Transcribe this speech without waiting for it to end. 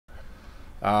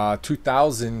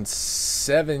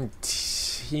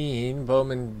2017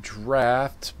 Bowman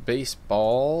Draft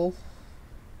Baseball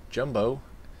Jumbo.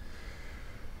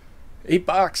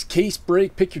 8-box case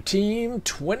break. Pick your team.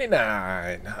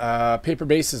 29. Paper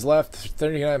bases left.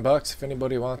 39 bucks. If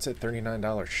anybody wants it,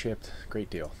 $39 shipped.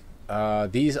 Great deal.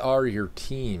 These are your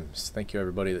teams. Thank you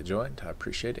everybody that joined. I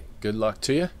appreciate it. Good luck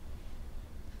to you.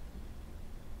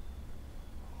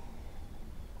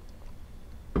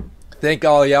 Thank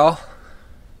all y'all.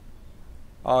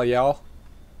 All y'all.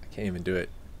 I can't even do it.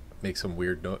 Make some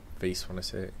weird face when I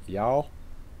say it. Y'all.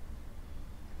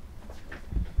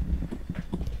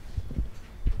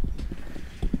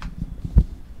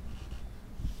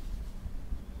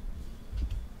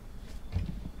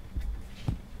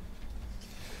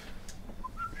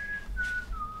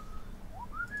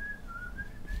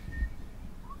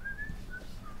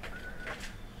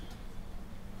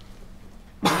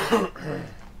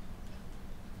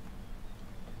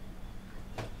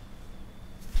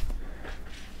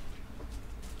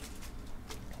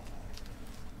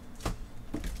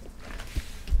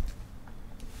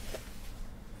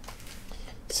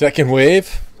 Second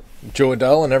wave, Joe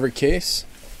Adele in every case.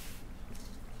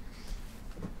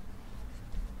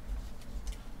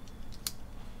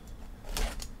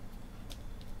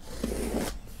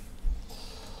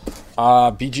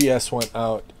 BGS went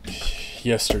out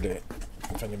yesterday,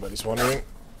 if anybody's wondering.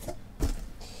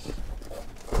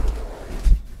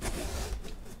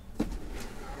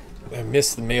 I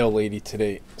missed the mail lady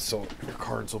today, so your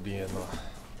cards will be in the...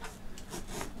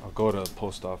 I'll go to the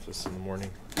post office in the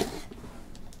morning.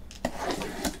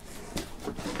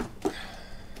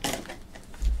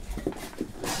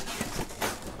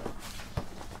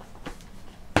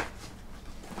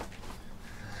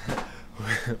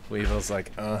 Weevil's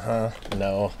like,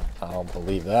 no, I don't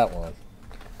believe that one.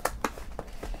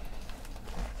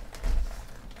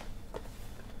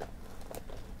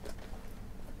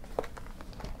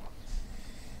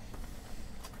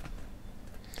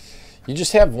 You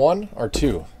just have one or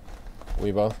two,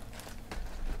 Weevo?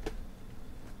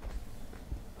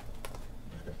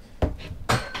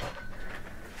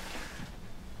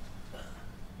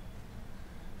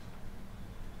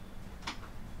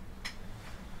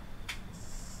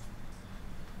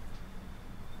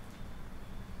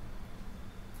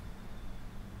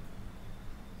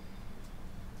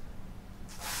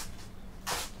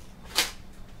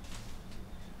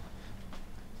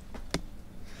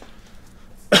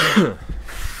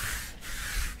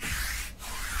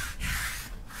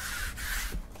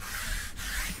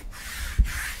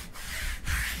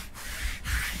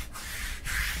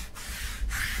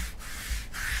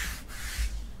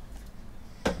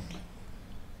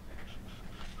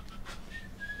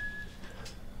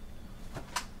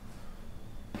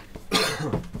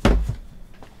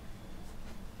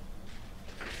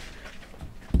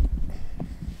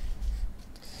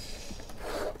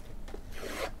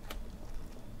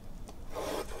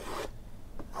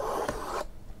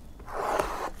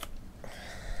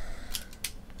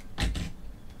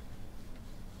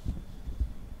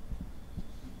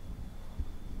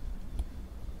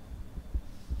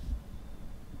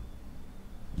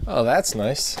 Oh, that's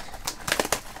nice.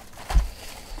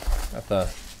 Got the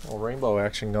little rainbow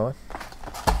action going.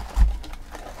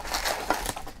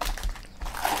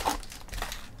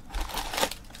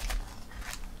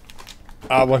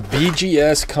 When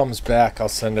BGS comes back, I'll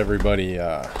send everybody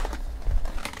how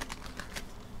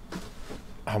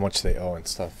much they owe and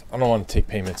stuff. I don't want to take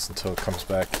payments until it comes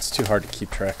back. It's too hard to keep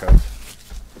track of.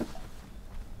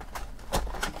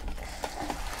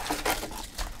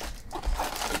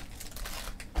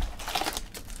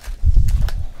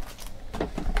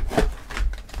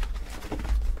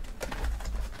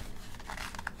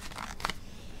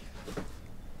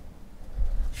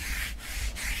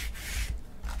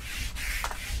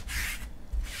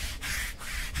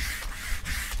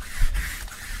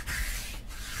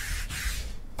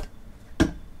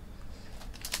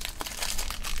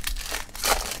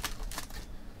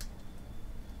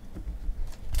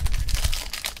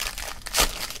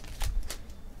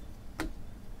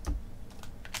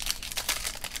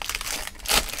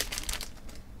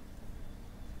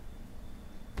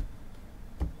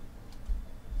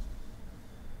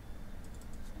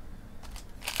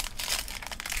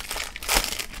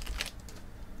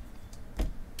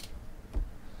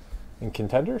 In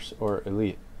contenders or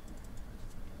elite?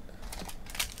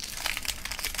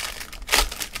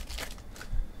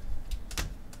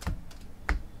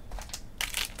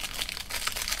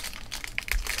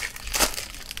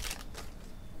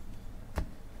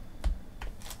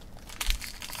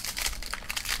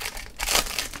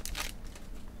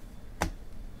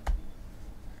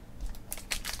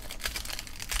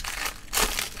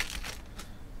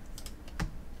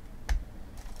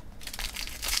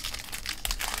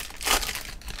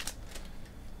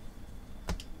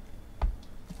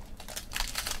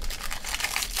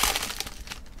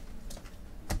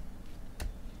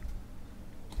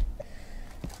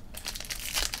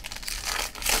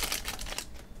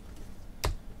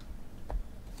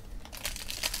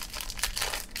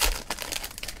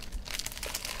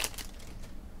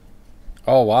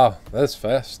 Oh, wow. That's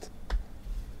fast.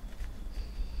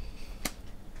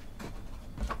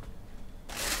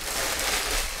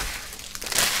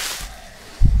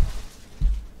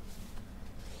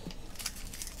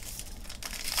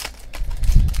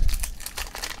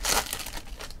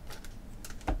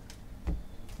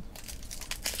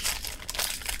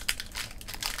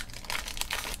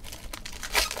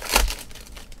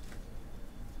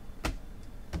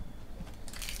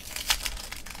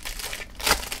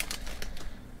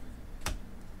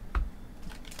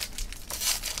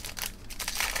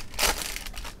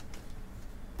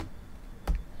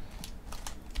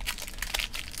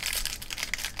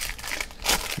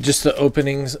 Just the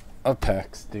openings of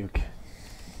packs, Duke.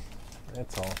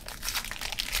 That's all.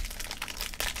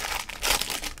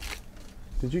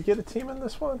 Did you get a team in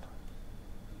this one?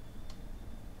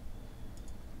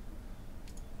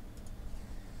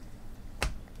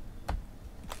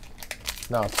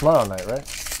 No, it's tomorrow night,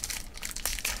 right?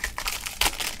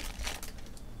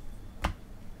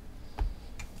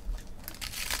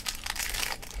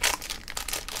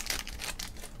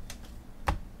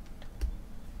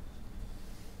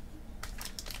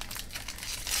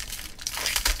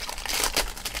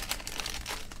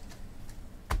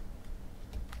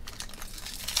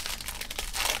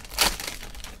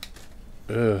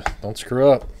 Ugh, don't screw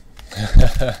up.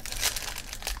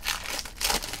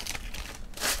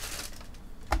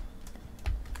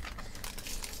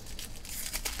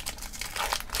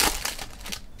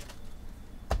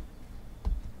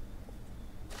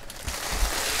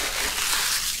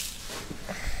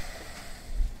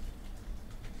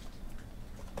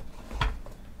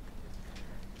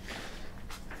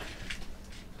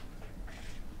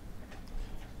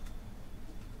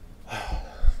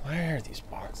 Why are these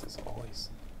boxes always...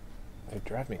 They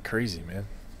drive me crazy, man.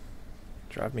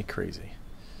 Drive me crazy.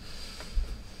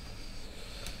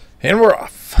 And we're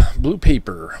off. Blue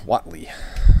paper, Watley.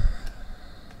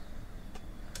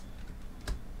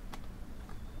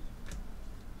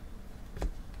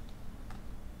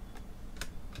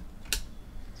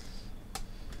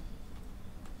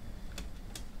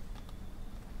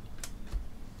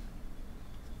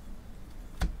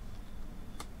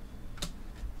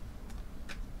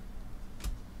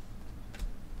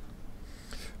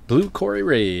 Blue Corey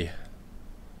Ray.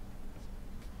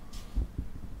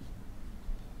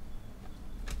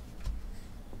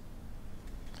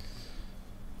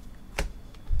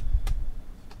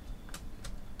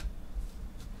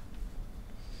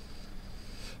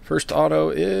 First auto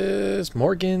is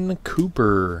Morgan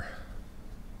Cooper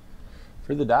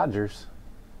for the Dodgers.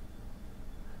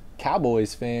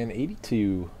 Cowboys fan,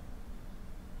 82.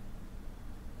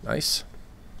 Nice.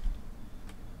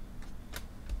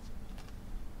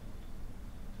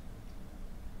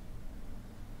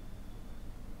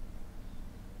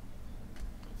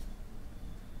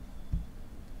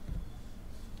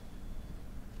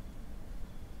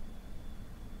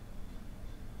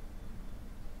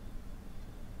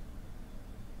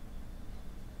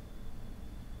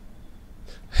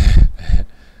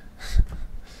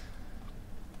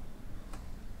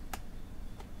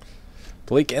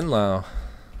 Blake Enlow.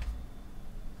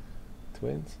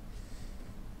 Twins.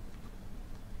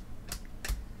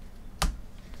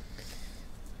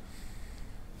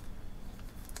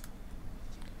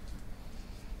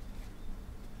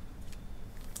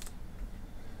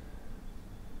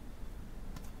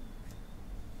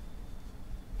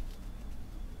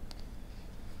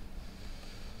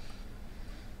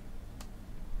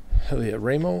 Elliot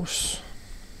Ramos.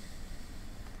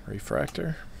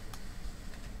 Refractor.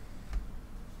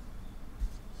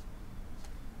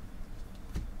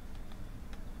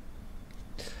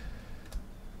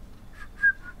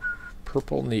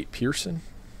 Purple Nate Pearson.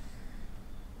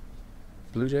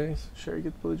 Blue Jays. Sure you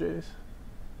get the Blue Jays?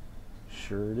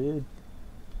 Sure did.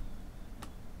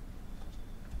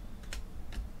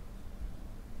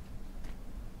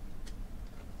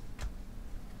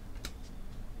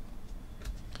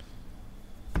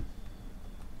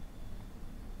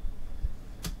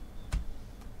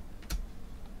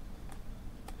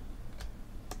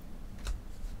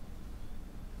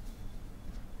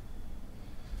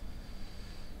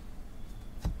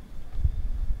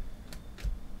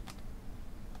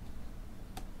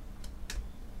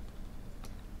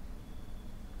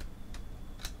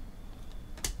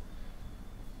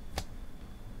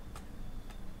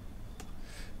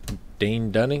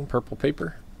 Dane Dunning, purple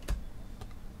paper.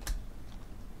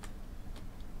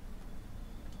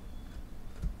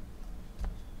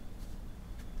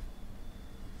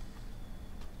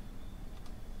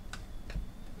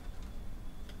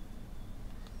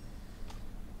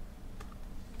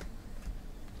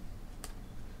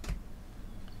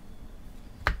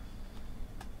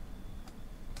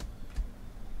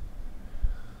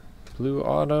 Blue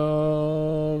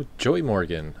auto, Joey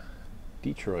Morgan,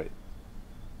 Detroit.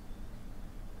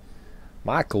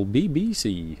 Michael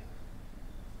BBC.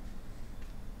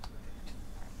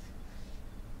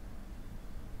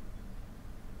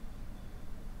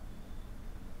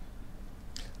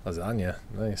 Lasagna,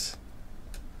 nice.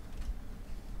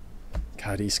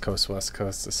 God, East Coast, West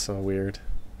Coast is so weird.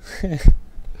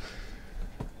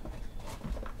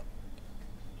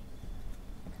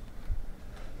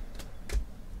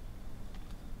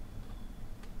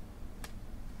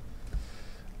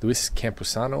 Luis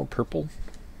Campusano, purple.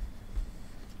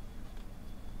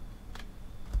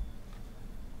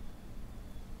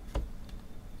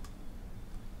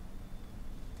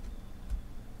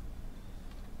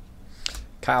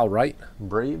 Kyle Wright,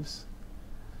 Braves.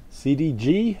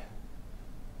 CDG.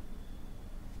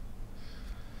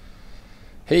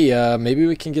 Hey, maybe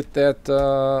we can get that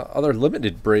other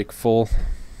limited break full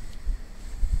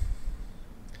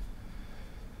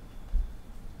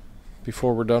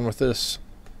before we're done with this.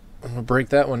 I'm gonna break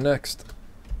that one next.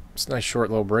 It's a nice short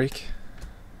little break.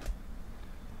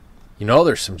 You know,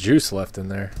 there's some juice left in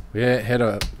there. We didn't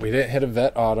hit a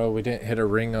vet auto. We didn't hit a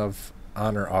Ring of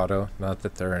Honor auto. Not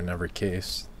that they're in every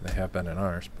case. They have been in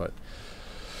ours, but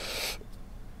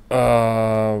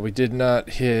we did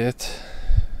not hit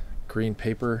green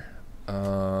paper,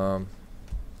 an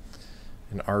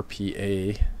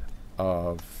RPA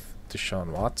of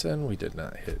Deshaun Watson. We did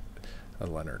not hit a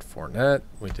Leonard Fournette.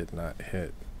 We did not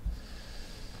hit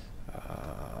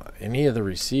any of the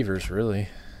receivers, really.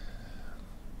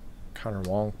 Connor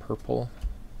Wong, purple.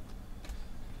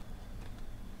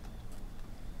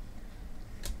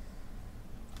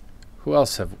 Who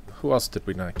else did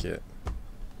we not get?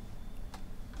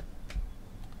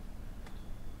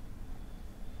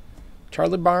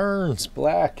 Charlie Barnes,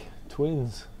 black,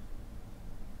 Twins.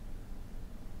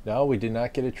 No, we did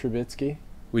not get a Trubisky.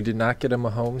 We did not get a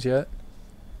Mahomes yet.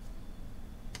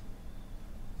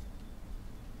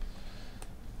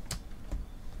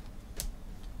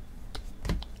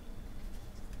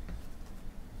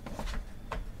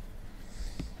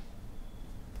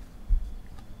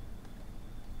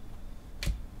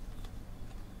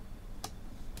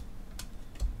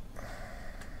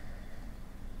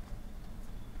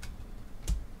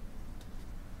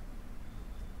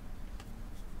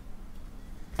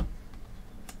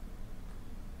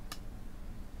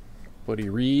 Buddy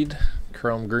Reed,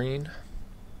 chrome green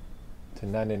to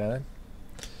 99.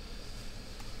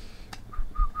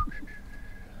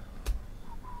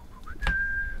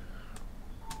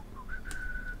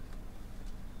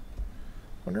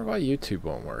 Wonder why YouTube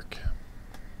won't work.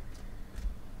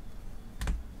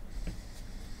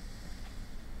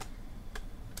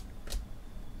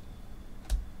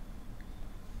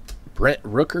 Brent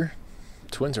Rooker,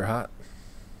 Twins are hot.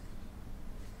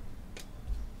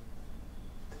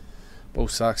 Bo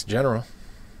Sox General.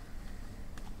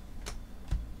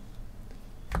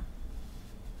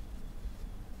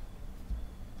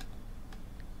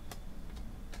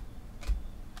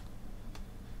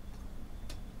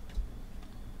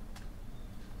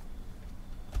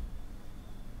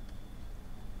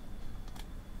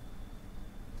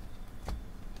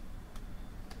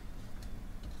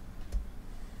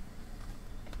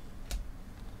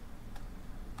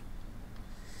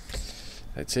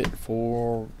 That's it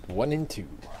for 1 and 2.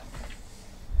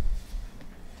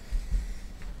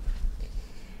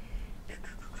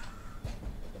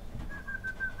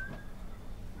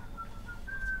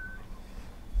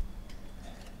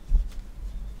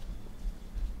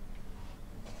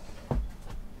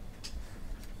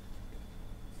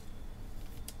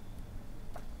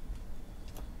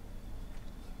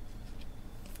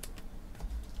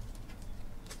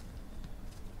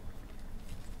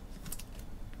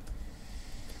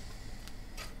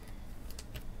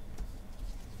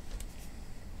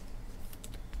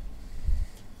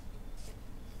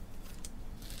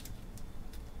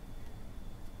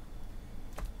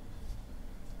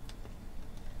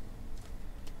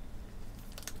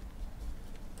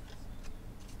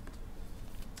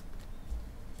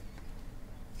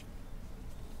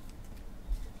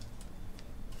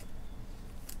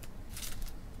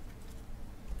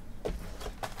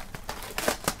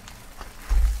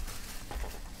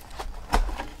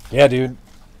 Yeah, dude.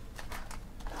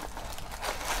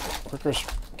 Worker's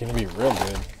gonna be real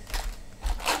good.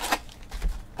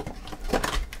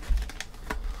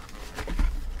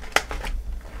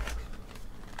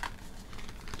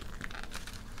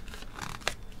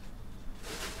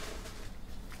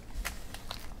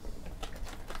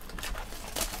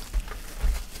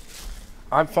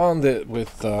 I've found that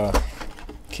with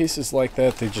cases like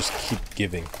that, they just keep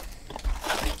giving.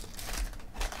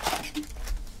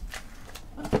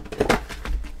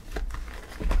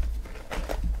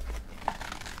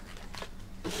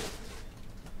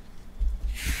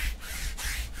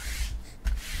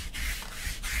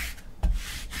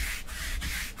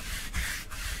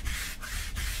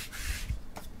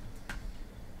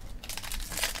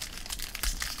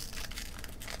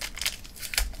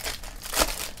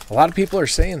 A lot of people are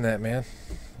saying that, man.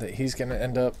 That he's going to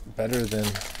end up better than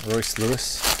Royce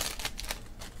Lewis.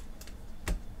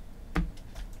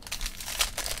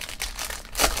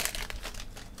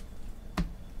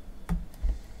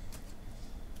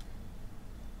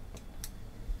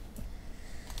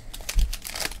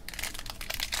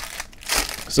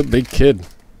 He's a big kid.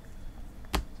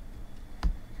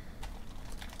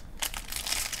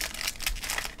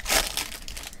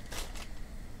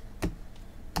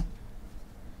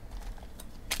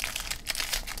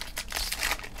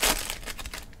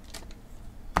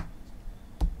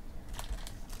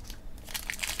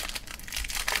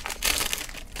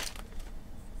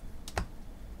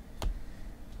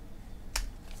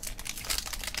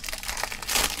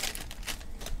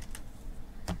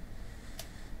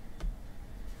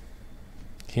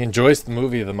 He enjoys the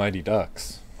movie The Mighty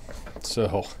Ducks,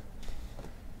 so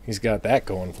he's got that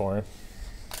going for him.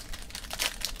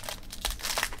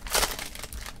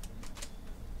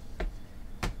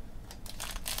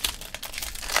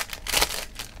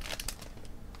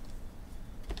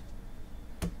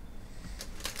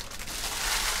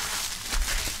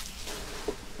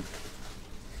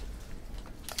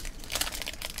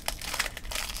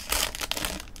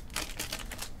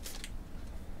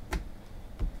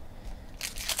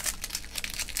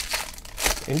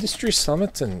 Industry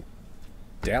Summits in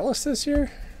Dallas this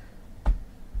year?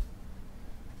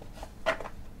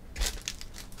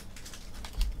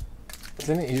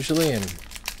 Isn't it usually in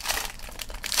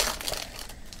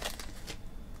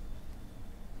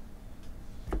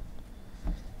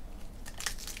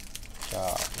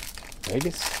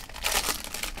Vegas?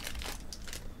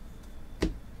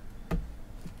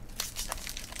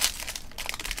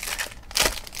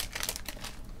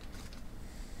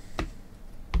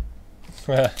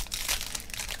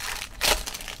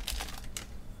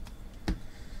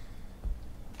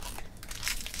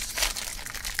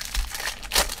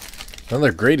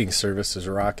 Another grading service is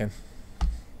rocking.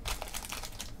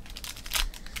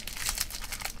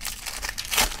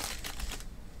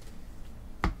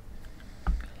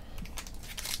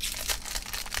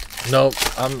 Nope,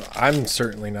 I'm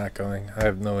certainly not going. I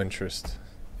have no interest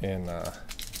in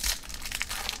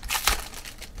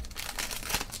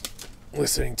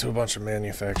listening to a bunch of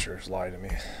manufacturers lie to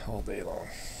me all day long.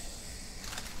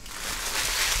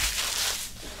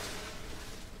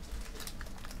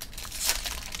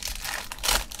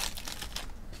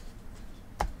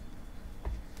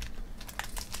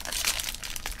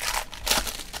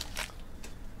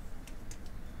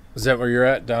 Is that where you're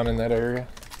at, down in that area?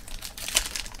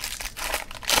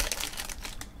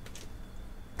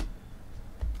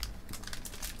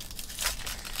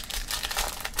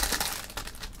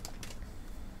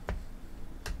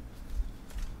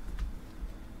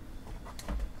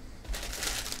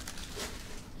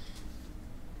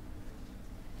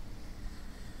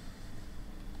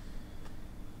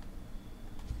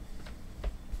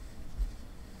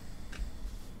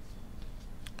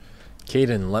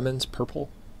 Caden Lemons, purple.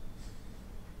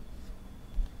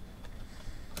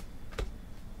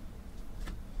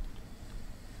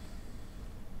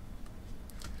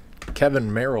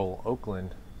 Kevin Merrill,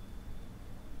 Oakland.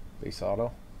 Base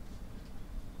auto.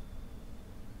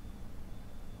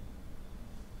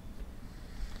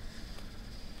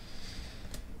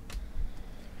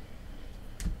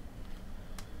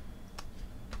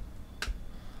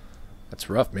 That's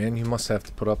rough, man. You must have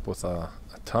to put up with a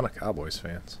ton of Cowboys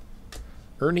fans.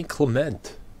 Ernie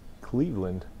Clement,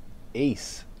 Cleveland,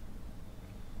 ace.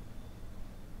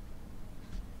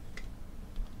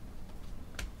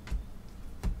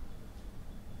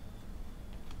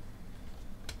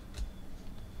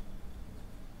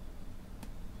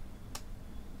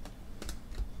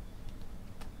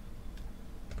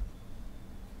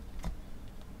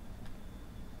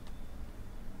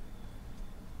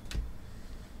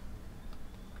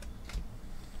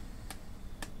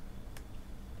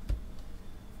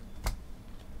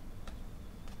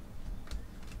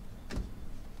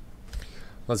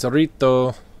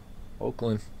 Lazarito,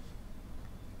 Oakland.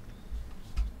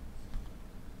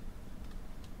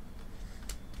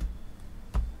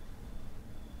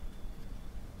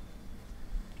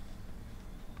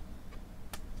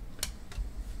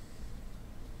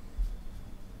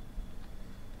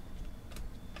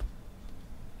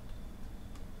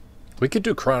 We could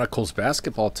do Chronicles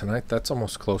basketball tonight. That's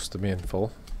almost close to being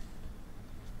full.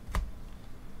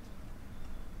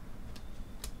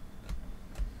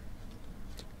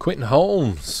 Quentin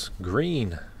Holmes,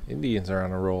 green. Indians are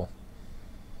on a roll.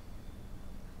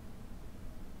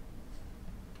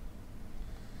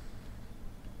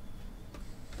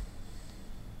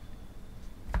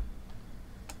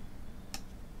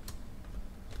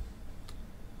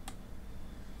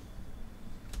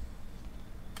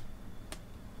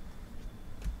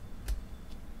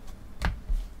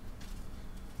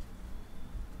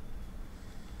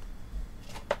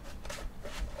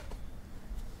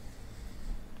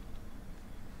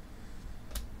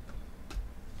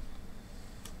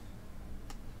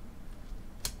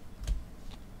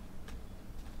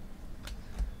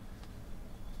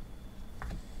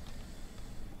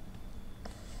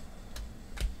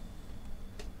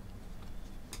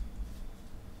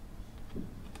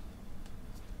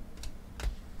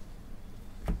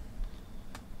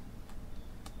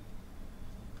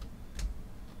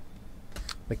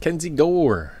 Mackenzie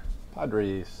Gore,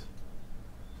 Padres.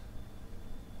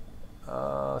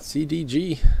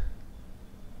 CDG.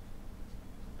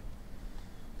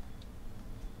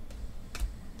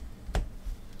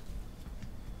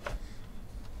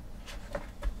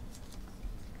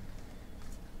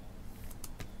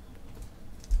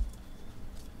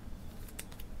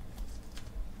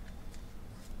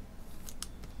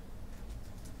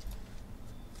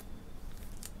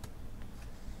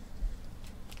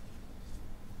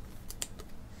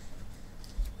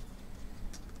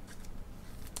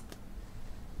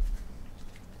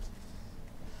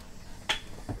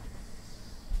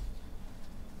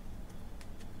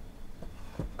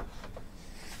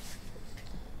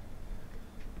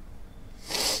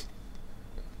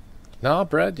 No,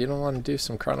 Brad, you don't want to do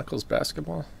some Chronicles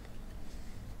basketball?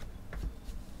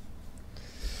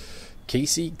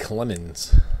 Casey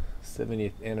Clemens,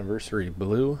 70th anniversary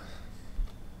blue.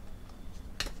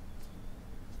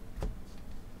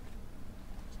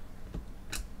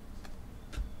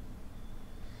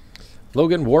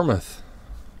 Logan Warmoth,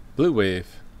 Blue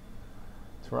Wave.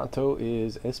 Toronto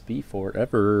is SB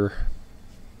forever.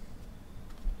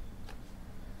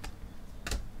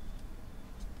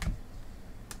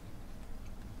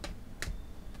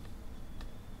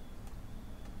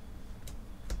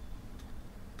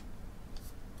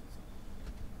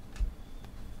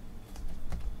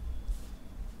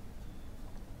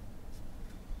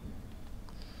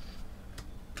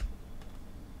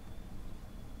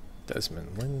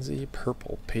 Desmond Lindsay,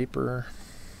 purple paper.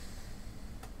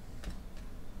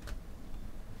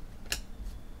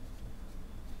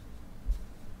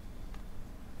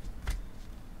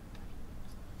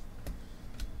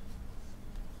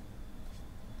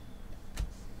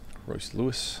 Royce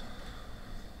Lewis.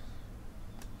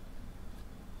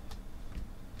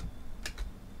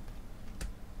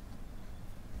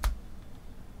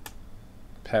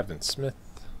 Pavin Smith.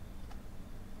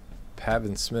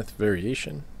 Pavin Smith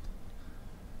variation.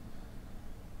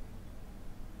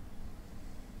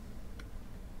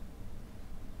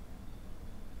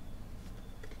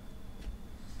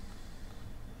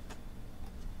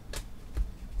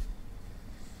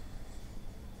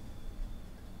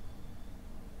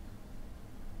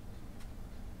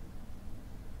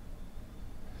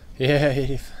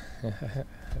 Yeah.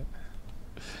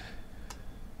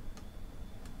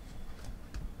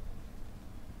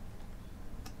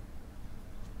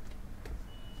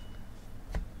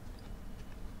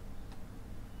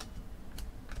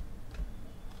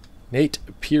 Nate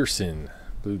Pearson,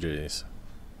 Blue Jays.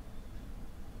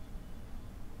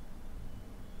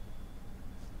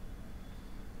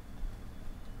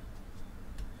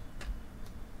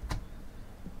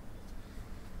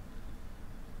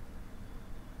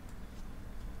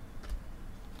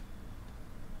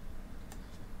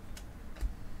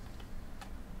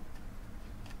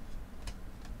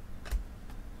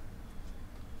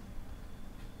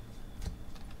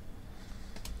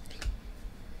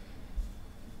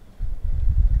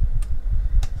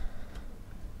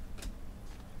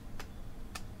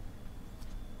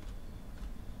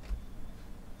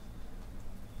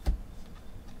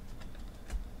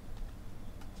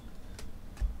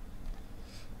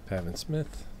 Pavin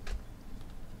Smith.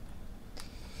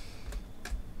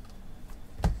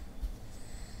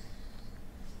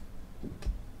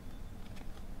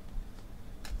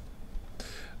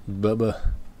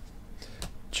 Bubba.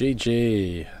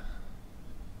 JJ.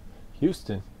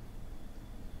 Houston.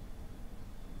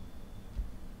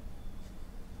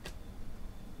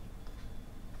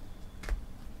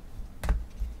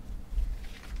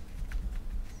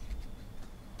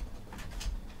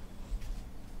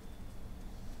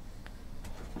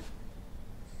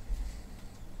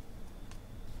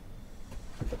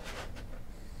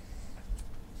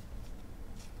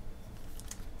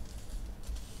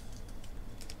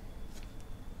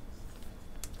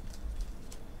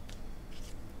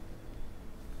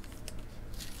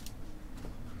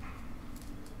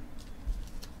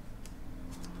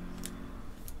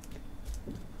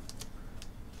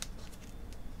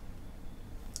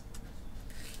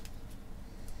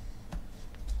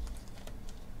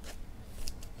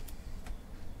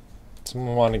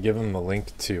 Someone want to give him the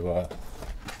link to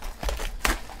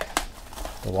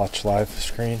the watch live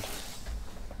screen?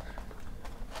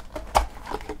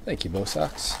 Thank you,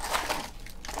 Bosox.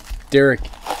 Derek,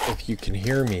 if you can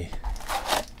hear me,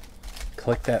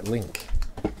 click that link.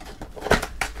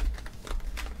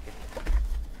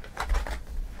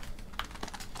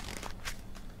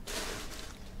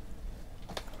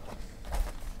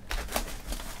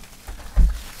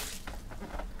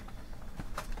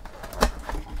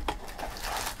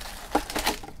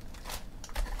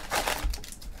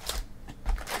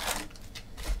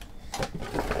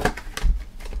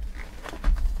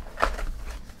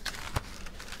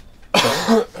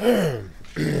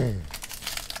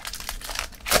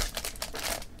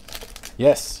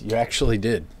 Yes, you actually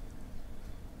did.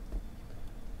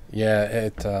 Yeah,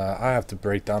 I have to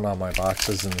break down all my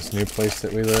boxes in this new place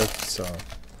that we live, so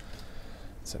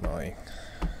it's annoying.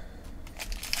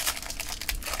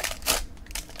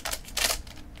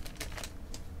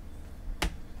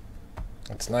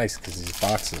 It's nice because these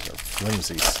boxes are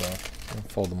flimsy, so you can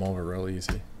fold them over real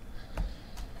easy.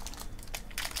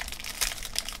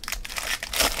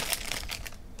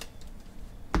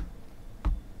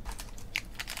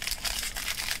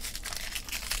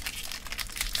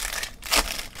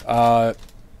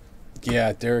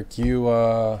 Yeah, Derek, you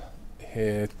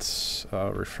hit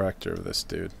refractor of this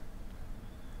dude.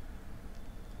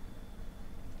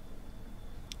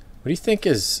 What do you think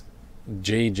is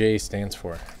JJ stands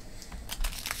for?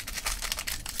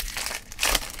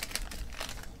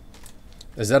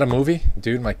 Is that a movie?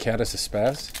 Dude, my cat is a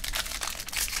spaz.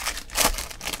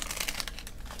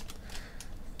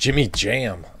 Jimmy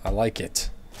Jam. I like it.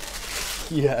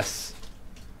 Yes.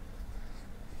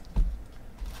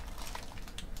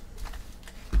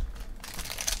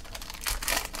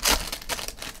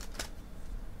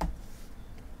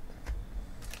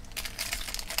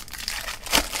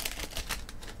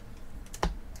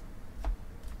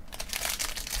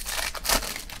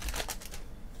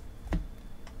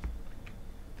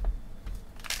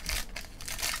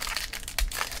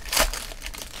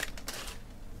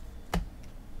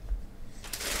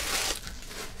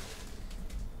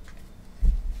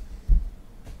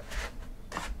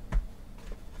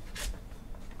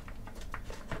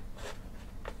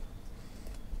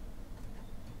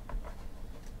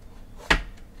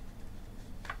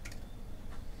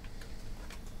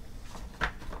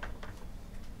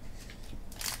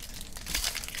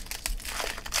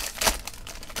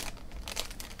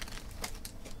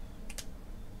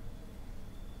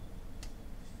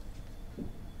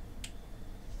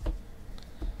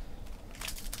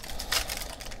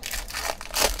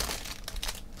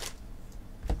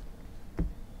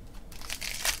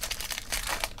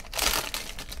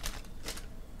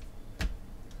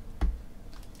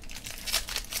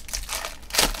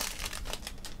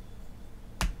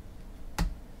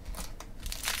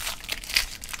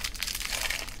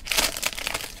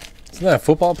 Isn't that a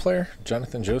football player?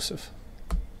 Jonathan Joseph?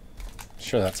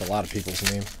 Sure, that's a lot of people's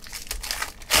name.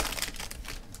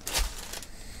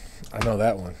 I know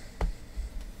that one.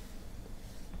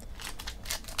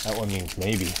 That one means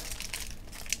maybe.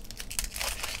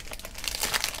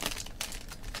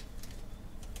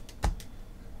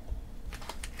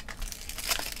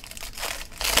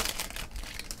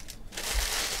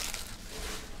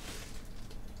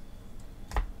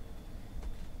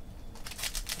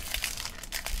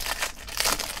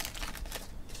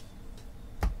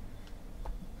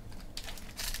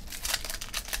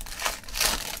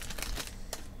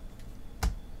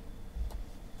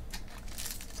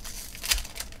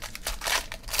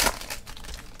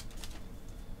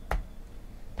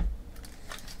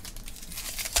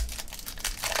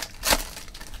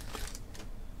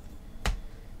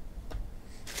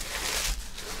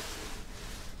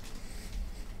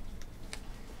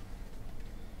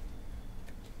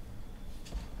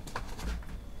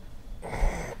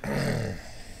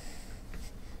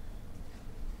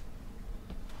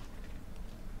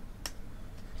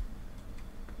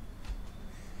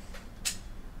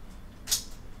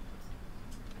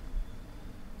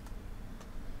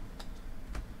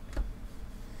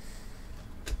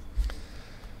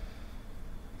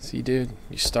 See, dude,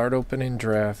 you start opening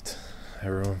draft,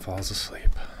 everyone falls asleep.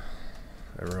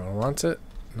 Everyone wants it,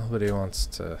 nobody wants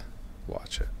to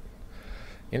watch it.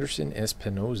 Anderson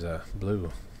Espinoza, blue.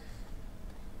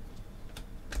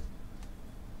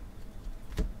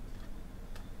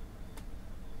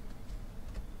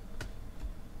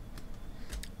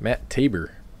 Matt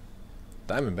Tabor,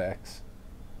 Diamondbacks.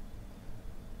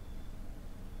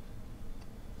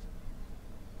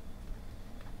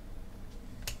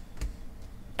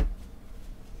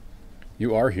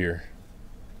 You are here.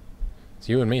 It's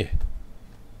you and me.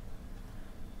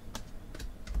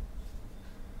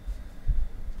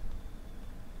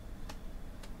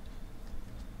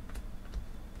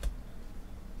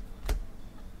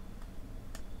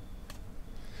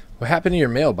 What happened to your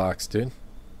mailbox, dude?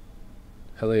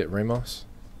 Elliot Ramos?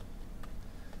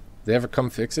 Did they ever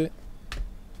come fix it?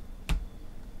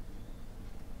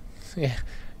 Yeah.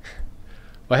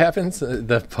 What happens?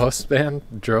 The postman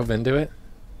drove into it?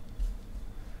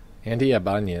 Andy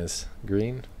Ibanez,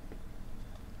 green.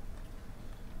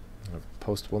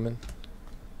 Postwoman.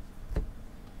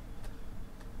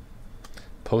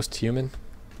 Posthuman.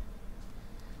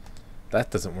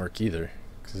 That doesn't work either,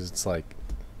 because it's like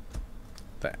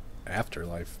the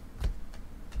afterlife.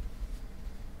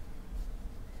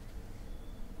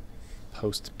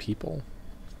 Host people.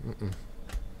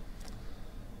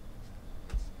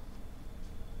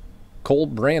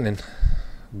 Cold Brandon,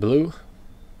 blue,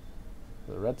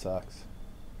 for the Red Sox.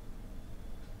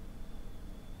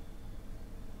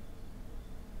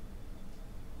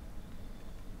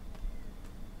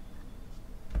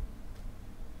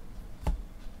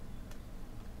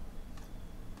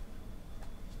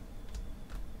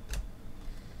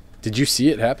 Did you see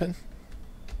it happen?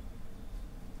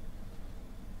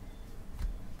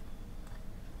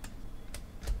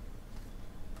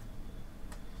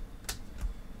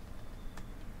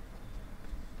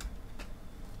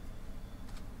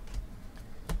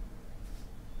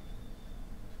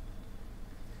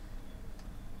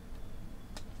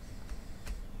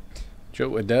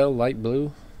 Joe Adele, light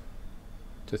blue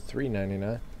to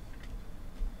 $3.99.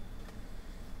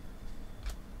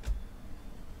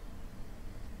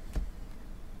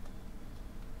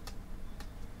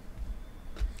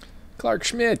 Clark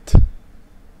Schmidt,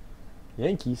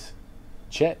 Yankees.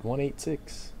 Chet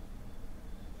 186.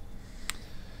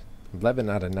 11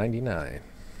 out of 99.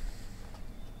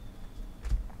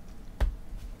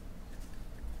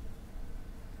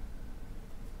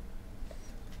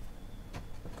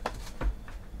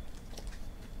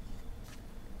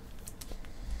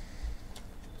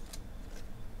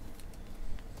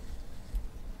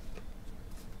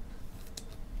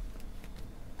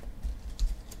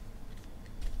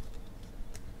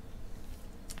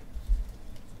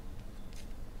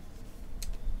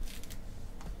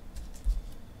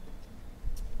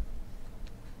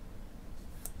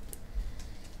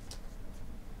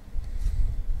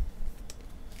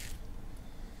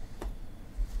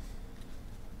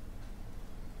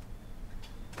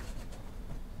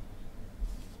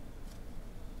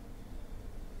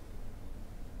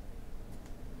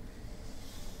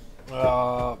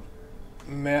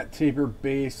 Matt Tabor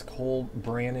base, Cold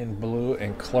Brandon blue,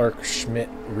 and Clark Schmidt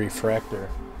refractor.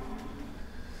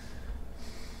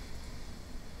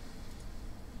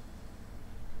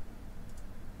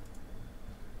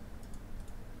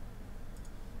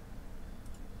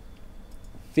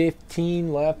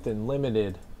 $15 left and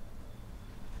limited.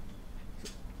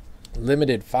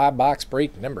 Limited 5-box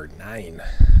break number 9.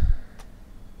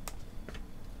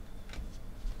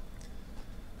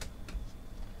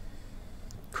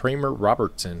 Kramer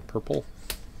Robertson, purple.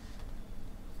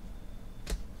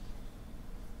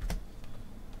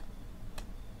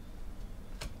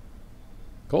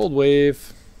 Gold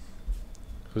Wave.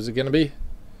 Who's it going to be?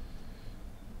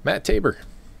 Matt Tabor.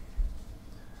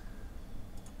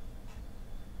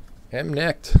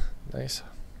 M-necked. Nice.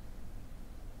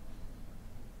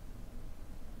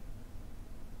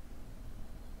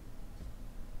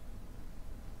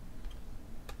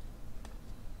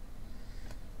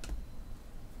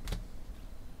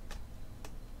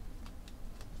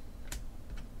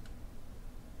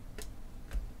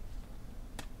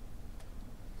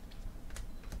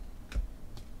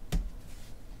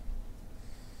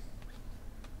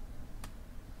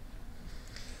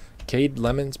 Cade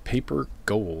Lemons paper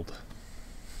gold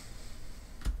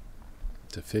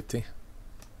to 50.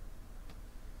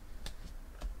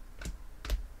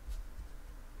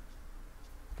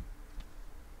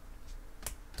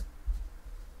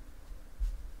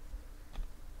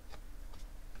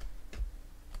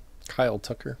 Kyle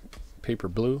Tucker paper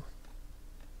blue.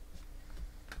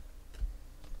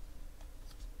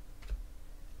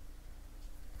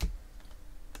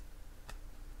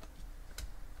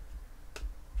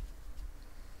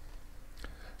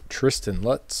 Tristan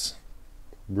Lutz,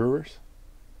 Brewers.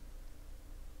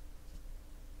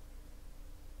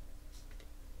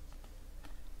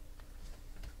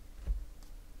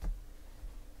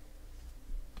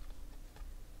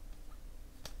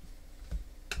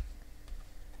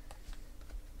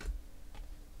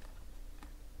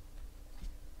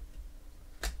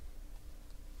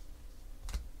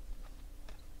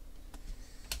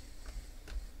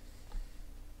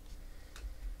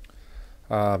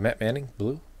 Matt Manning,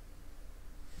 blue.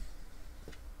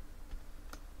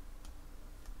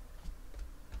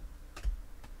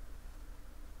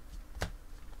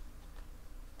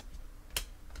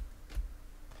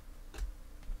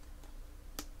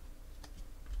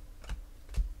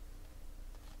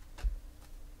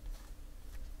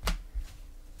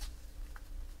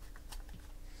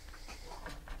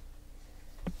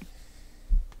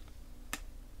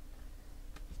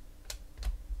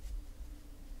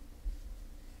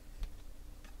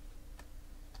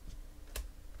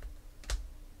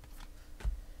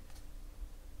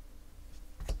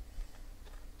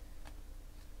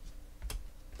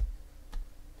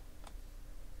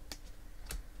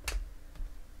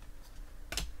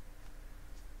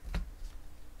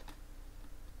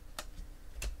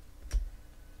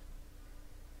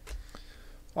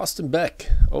 Austin Beck,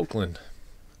 Oakland.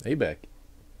 Hey, Beck.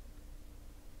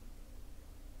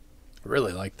 I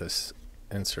really like this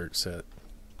insert set.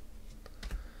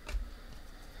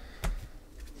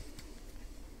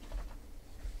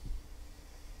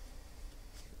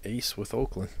 Ace with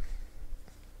Oakland.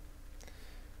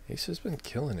 Ace has been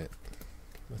killing it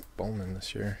with Bowman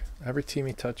this year. Every team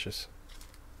he touches.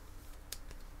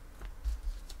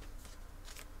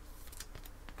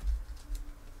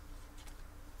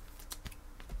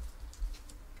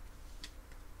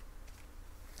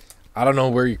 I don't know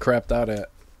where you crapped out at.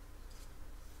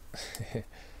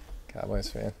 Cowboys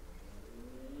fan.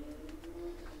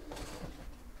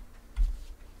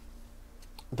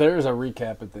 There's a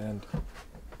recap at the end.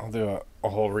 I'll do a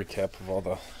whole recap of all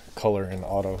the color and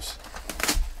autos.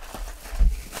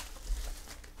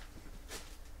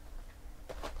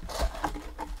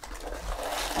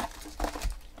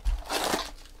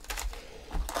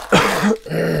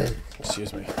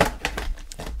 Excuse me.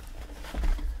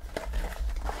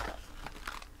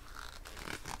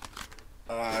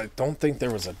 I don't think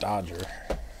there was a Dodger.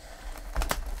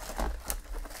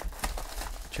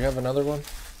 Do you have another one?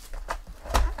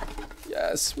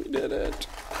 Yes, we did it.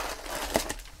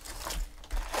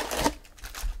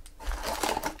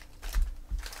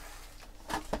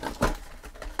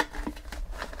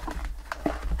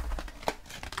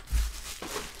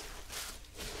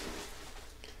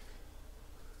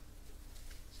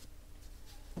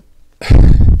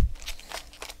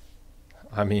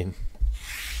 I mean,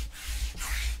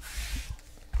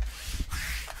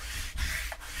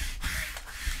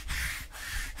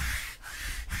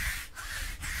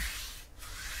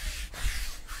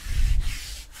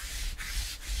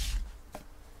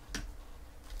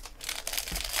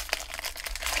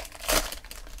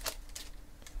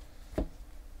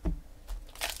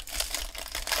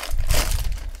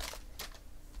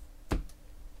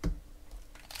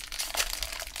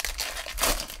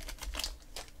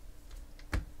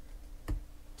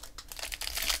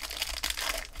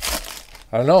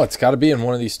 I don't know. It's got to be in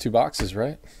one of these two boxes,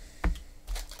 right?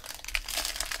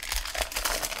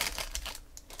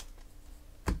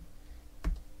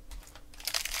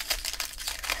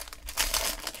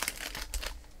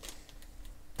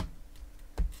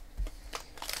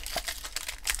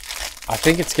 I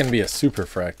think it's going to be a super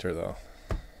fractor, though.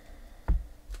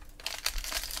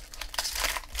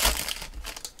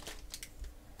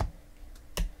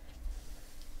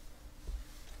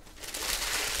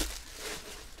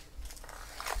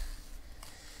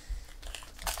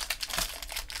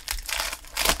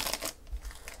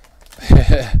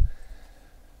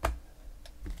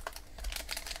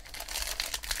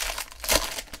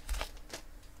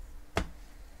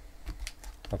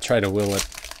 I'll try to will it.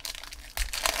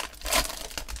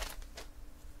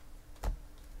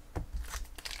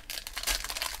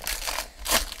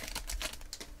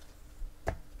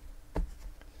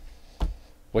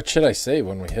 What should I say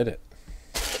when we hit it?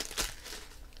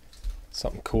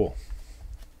 Something cool.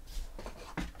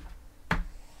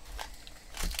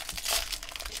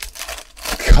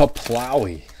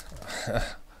 Kaplowy.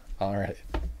 All right.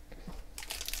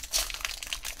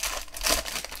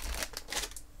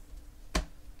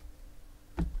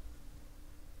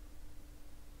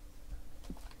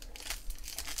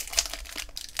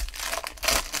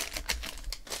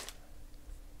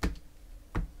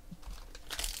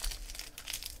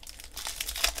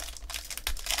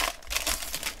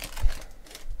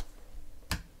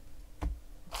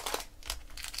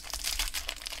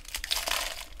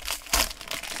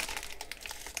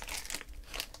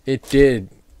 It did,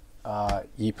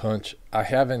 E-Punch. I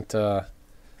haven't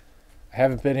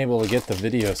been able to get the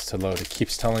videos to load. It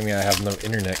keeps telling me I have no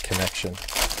internet connection.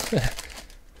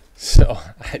 So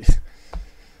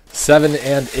 7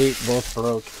 and 8 both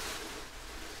broke.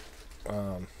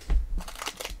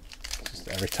 Just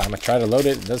every time I try to load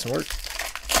it, it doesn't work.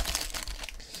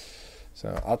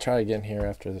 So I'll try again here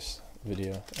after this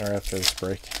video, or after this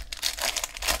break.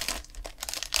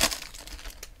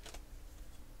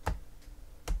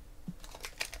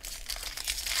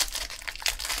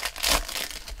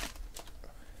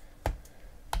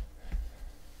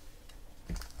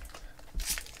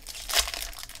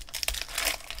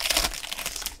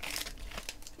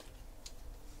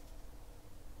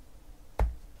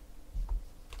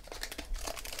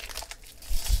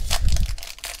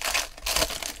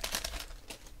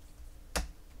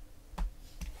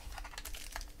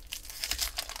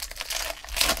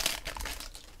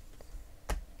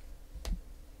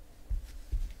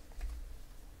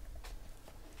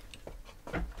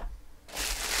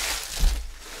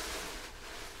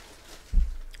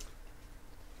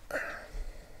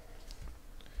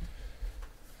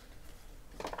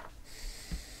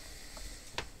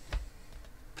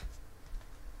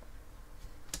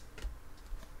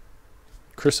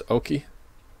 Chris Oakey.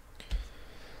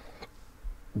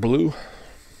 Blue.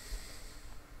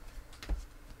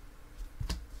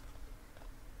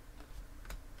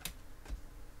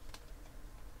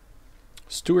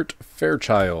 Stuart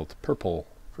Fairchild, purple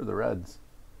for the Reds.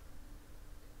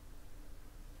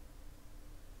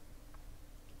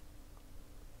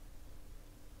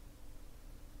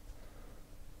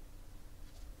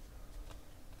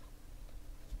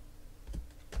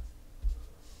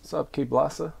 What's up, Key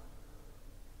Blassa?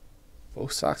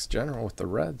 Both Sox General with the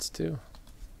Reds, too.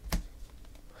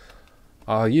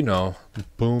 You know,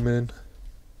 Bowman.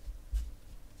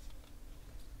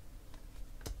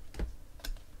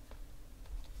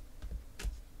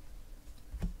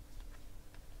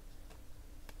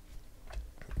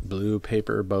 Blue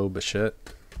paper, Bo Bichette.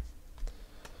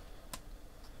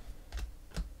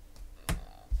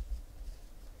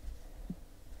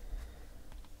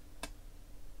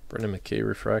 Brendan McKay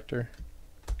refractor.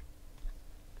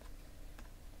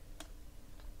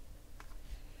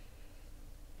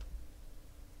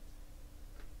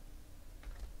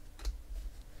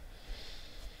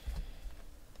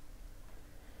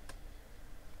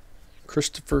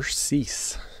 Christopher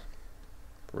Cease,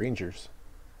 Rangers.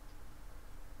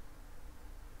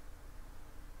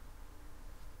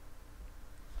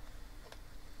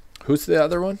 Who's the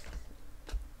other one?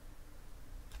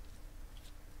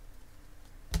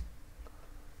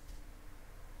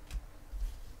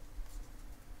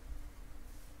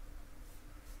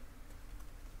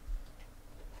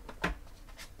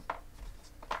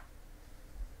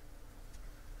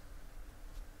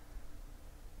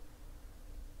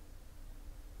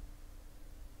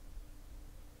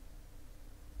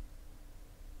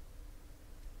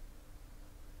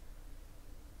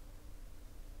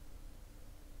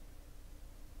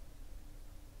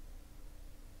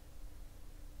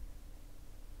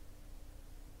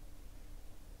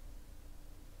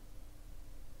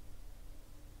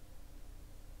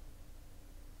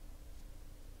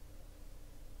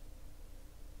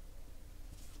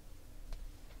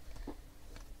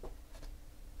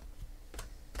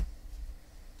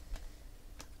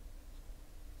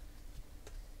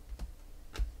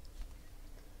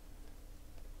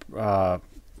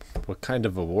 What kind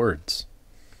of awards?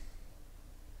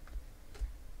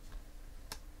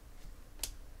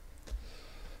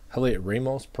 Elliot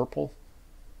Ramos, purple.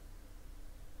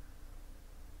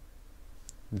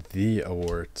 The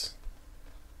awards.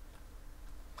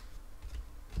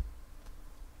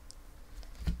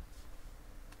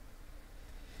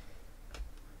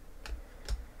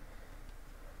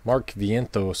 Mark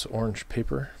Vientos, orange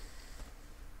paper.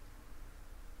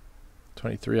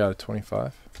 23 out of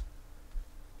 25.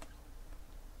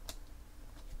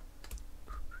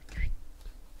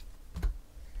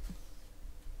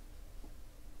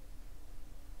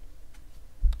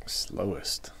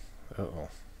 Slowest. Uh-oh.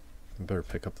 I better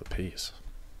pick up the pace.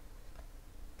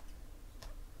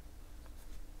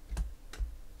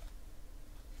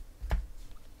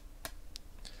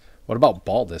 What about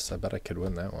Baldus? I bet I could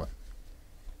win that one.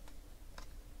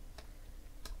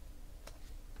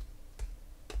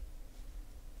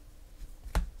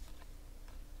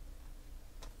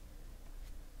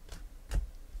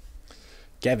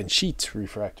 Gavin Sheets,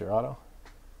 refractor auto.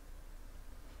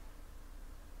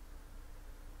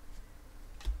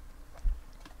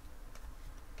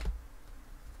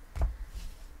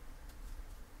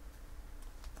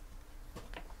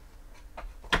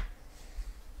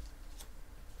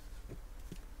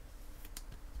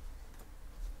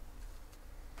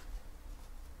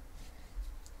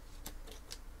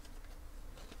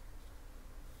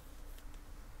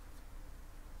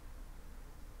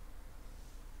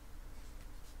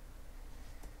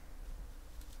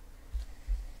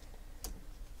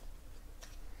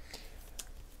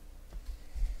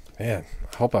 Man,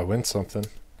 I hope I win something.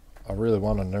 I really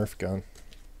want a Nerf gun.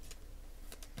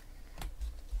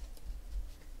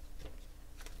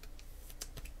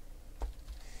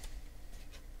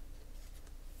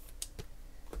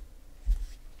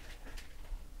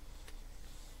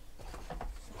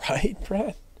 Right,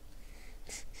 Brad?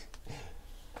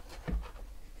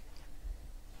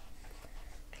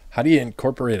 How do you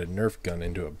incorporate a Nerf gun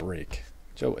into a break?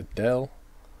 Joe Adele,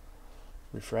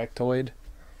 refractoid.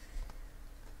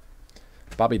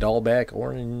 Bobby Dahlback,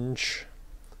 orange.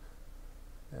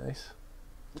 Nice.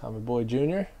 Tommy Boy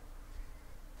Jr.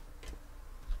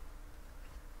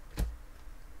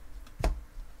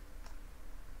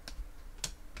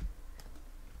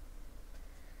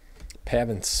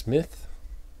 Pavin Smith.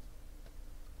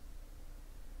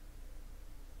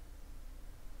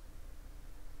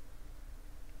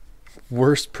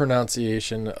 Worst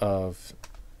pronunciation of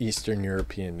Eastern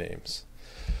European names.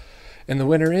 And the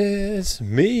winner is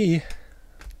me.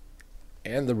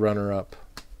 And the runner-up.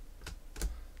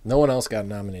 No one else got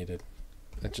nominated.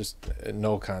 It just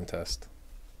no contest.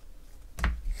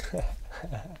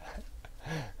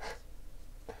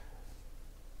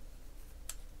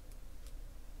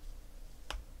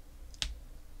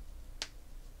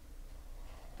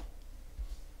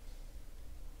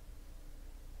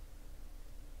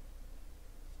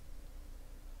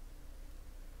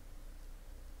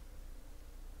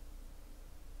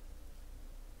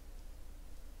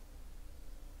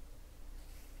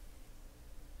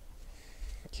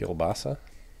 Kielbasa.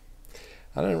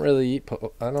 I don't really eat.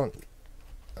 I don't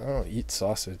eat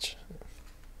sausage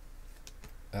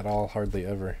at all. Hardly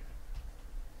ever.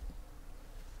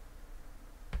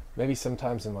 Maybe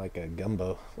sometimes in like a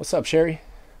gumbo. What's up, Sherry?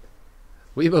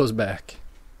 Weebo's back.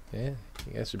 Yeah,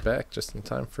 you guys are back just in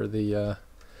time for the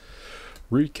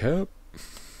recap.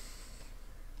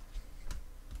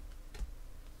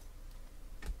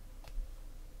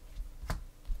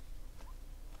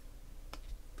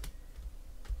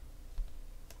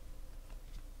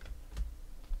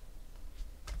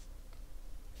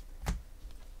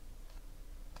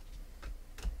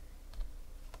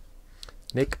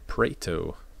 Nick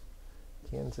Prato,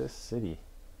 Kansas City.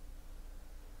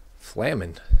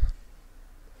 Flamin'.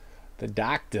 The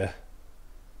doctor.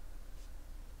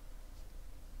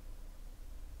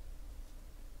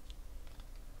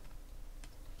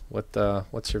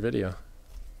 What's your video?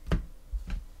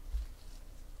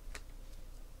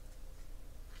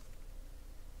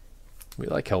 We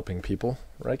like helping people,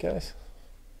 right guys?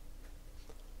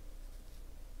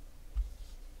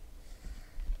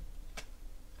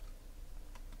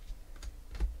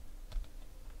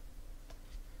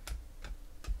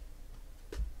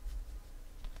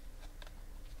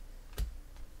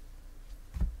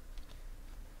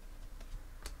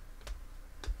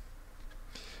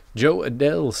 Joe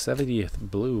Adele, 70th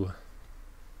blue.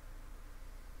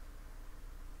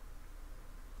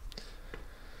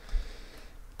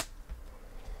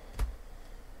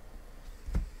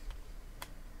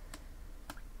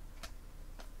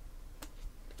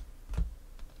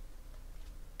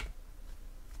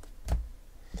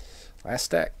 Last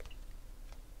stack.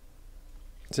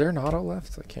 Is there an auto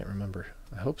left? I can't remember.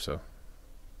 I hope so.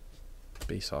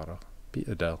 Base auto. Beat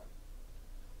Adele.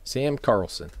 Sam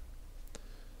Carlson.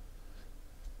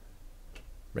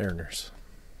 Mariners.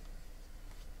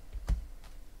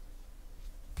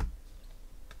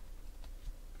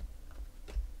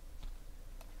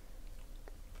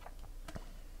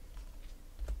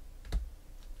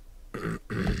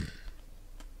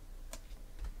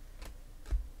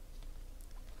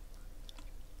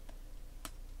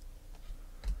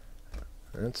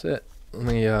 That's it. Let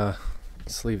me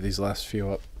let's leave these last few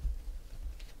up.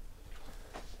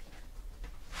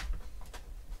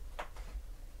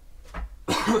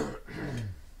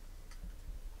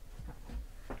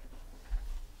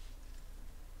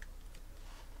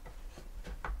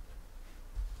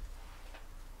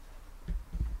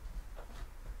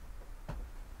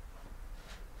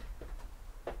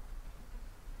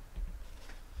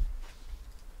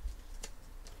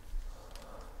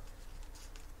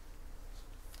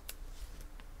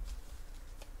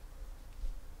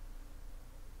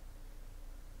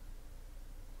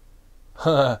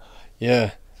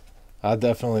 Yeah, I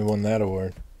definitely won that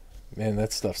award. Man,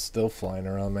 that stuff's still flying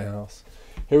around my house.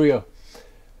 Here we go.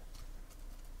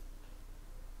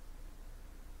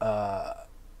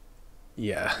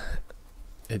 Yeah,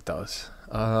 it does.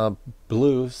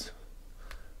 Blues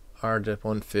are to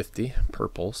 150.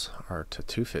 Purples are to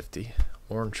 250.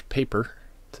 Orange paper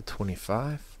to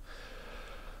 25.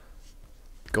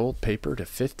 Gold paper to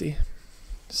 50.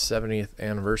 70th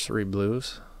anniversary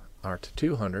blues are to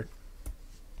 200.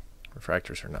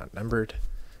 Refractors are not numbered.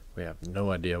 We have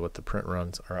no idea what the print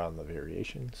runs are on the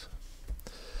variations.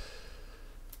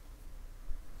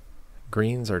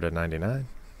 Greens are to 99.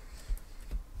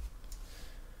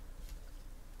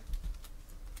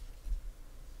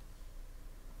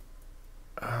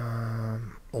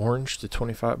 Orange to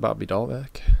 25, Bobby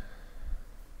Dahlbeck.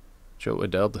 Joe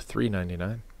Adele to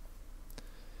 399.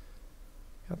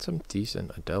 Got some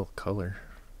decent Adele color,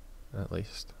 at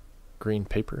least. Green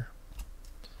paper.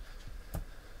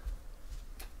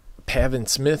 Pavin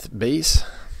Smith base.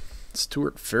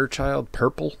 Stuart Fairchild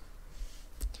purple.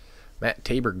 Matt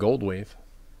Tabor gold wave.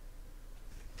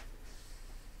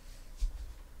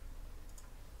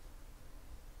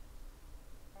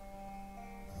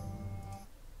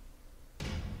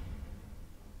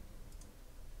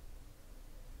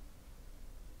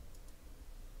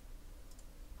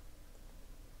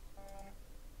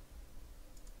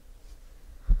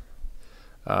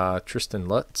 Tristan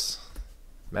Lutz,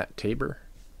 Matt Tabor,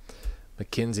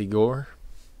 Mackenzie Gore,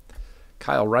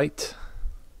 Kyle Wright,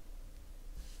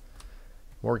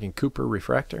 Morgan Cooper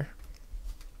refractor,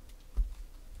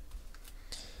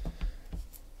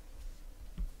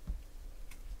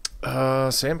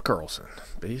 Sam Carlson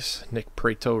base, Nick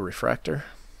Prato refractor,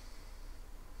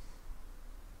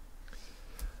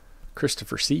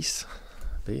 Christopher Cease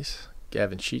base,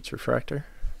 Gavin Sheets refractor,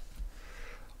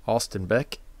 Austin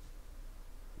Beck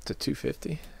to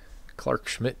 250, Clark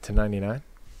Schmidt to 99,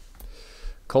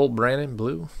 Cole Brannon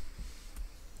blue,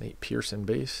 Nate Pearson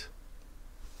base,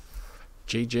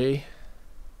 JJ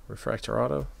refractor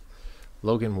auto,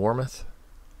 Logan Warmoth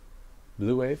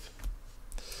blue wave,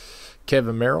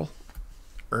 Kevin Merrill,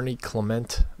 Ernie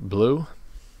Clement blue,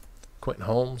 Quentin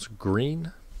Holmes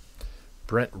green,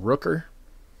 Brent Rooker,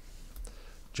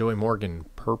 Joey Morgan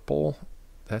purple.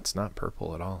 That's not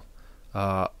purple at all.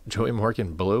 Joey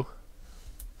Morgan blue,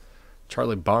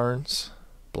 Charlie Barnes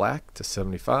black to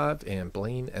 75, and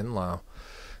Blaine Enlow.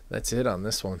 That's it on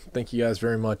this one. Thank you guys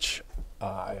very much.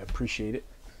 I appreciate it.